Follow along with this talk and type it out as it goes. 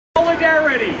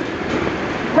solidarity,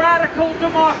 radical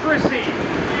democracy.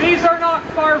 These are not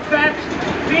far-fetched.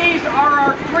 These are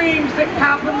our dreams that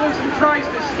capitalism tries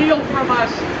to steal from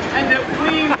us and that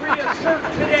we reassert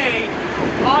today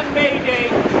on May Day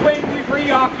when we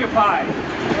reoccupy.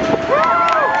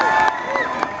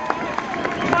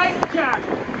 Blackjack!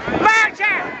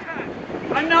 Blackjack!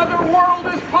 Another world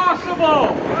is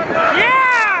possible!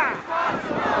 Yeah!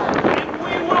 And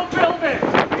we will build it!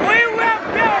 We will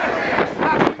build it!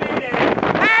 Happy May Day!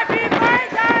 Happy May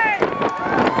Day!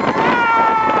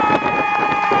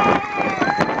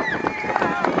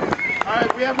 All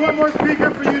right, we have one more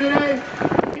speaker for you today.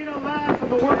 Tina Ladd from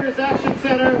the Workers' Action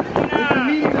Center. We've been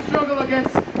leading the struggle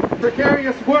against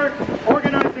precarious work,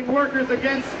 organizing workers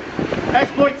against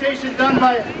exploitation done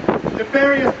by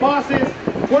nefarious bosses,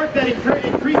 work that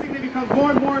increasingly becomes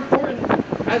more and more important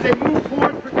as they move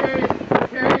towards precarious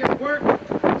work.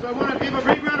 So I want to give a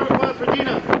big round of applause for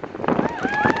Dina.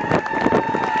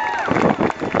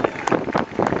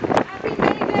 Happy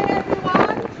May Day,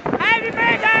 everyone! Happy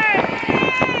May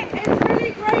Day! It's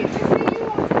really great to see you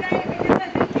all today because I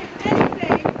think if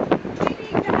anything, we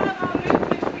need to have our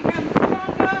movement become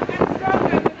stronger and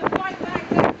stronger for the fight back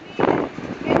that's needed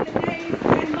in the days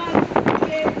and months and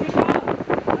years to come.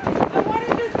 I want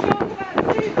to just talk about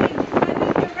two things because I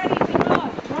think you're ready to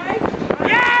march, right?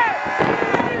 Yes! Are you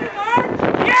ready to march?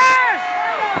 Yes!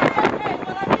 Okay,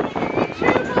 well I'm going to give you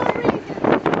two more reasons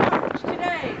to march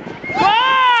today.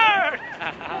 Lord!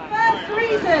 The first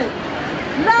reason,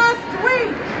 last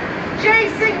week,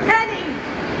 Jason Kenney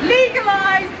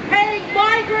legalized paying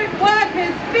migrant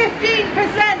workers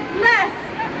 15% less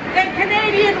than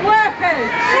Canadian workers.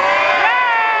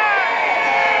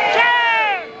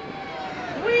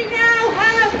 We now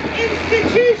have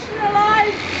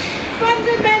institutionalized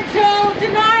fundamental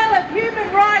denial of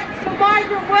human rights for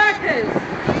migrant workers.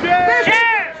 This is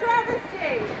a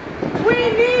travesty. We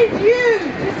need you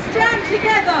to stand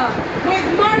together with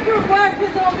migrant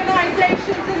workers'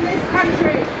 organizations in this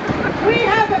country. We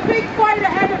have a big fight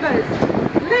ahead of us.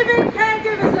 Living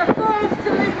caregivers are forced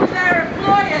to live with their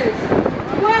employers.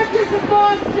 Workers are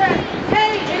forced to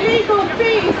pay illegal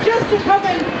fees just to come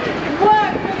and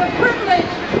work for the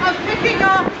privilege of picking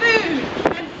our food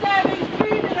and serving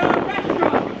food in our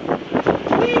restaurants.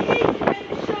 We need to make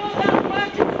sure that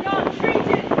workers are not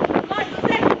treated like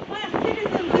second-class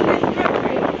citizens in this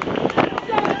country.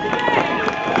 So today,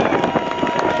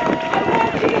 I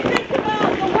want you to think about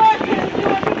the workers who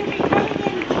are going to be coming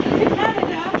into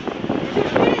Canada to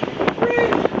pick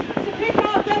fruit, to pick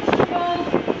our vegetables,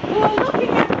 who are looking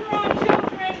after our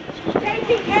children,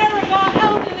 taking care of our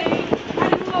elderly,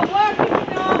 and who are working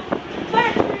in our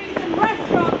factories and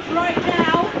restaurants right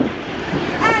now,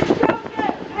 and don't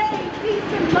get paid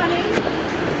decent money,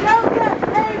 don't get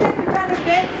paid any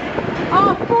benefits,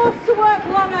 are forced to work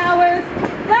long hours.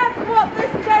 That's what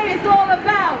this day is all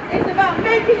about. It's about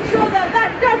making sure that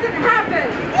that doesn't happen.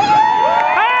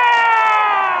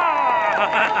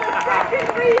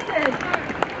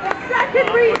 The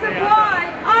second reason why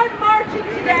I'm marching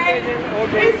today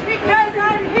is because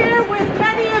I'm here with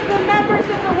many of the members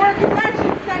of the Workers'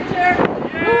 Action Center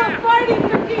who are fighting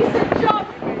for decent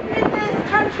jobs in this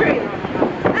country.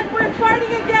 And we're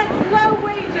fighting against low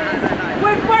wages.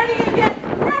 We're fighting against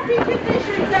crappy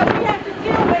conditions that we have to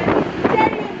deal with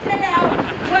day in, day out,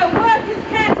 where workers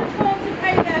can't afford to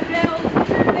pay their bills,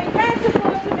 they can't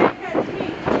afford to make ends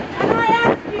meet. And I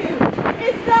ask you,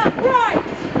 is that right?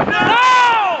 No!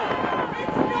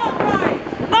 It's not right.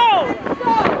 No! And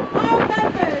so, our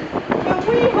members, when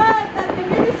we heard that the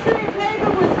Ministry of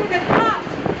Labour was going to cut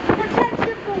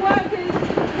protection for workers,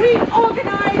 we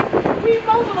organised, we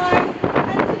mobilised,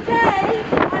 and today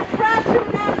I'm proud to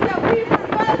announce that we've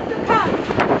reversed the cuts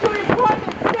to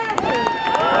employment standards.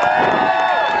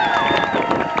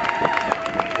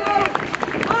 So,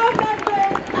 our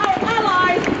members, our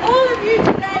allies, all of you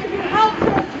today who helped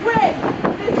us win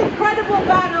this incredible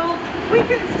battle, we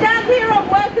can stand here on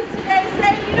Workers today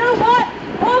saying, you know what?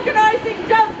 Organising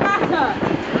does matter.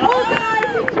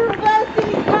 Organising to reverse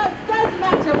these cuts does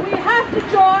matter. We have to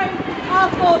join our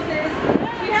forces.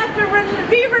 We have to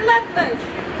be relentless.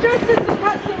 Just as the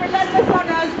cuts are relentless on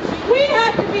us, we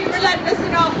have to be relentless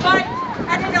in our fight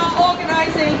and in our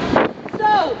organising.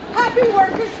 So, happy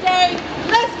Workers' Day.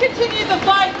 Let's continue the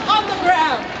fight on the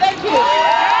ground. Thank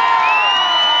you.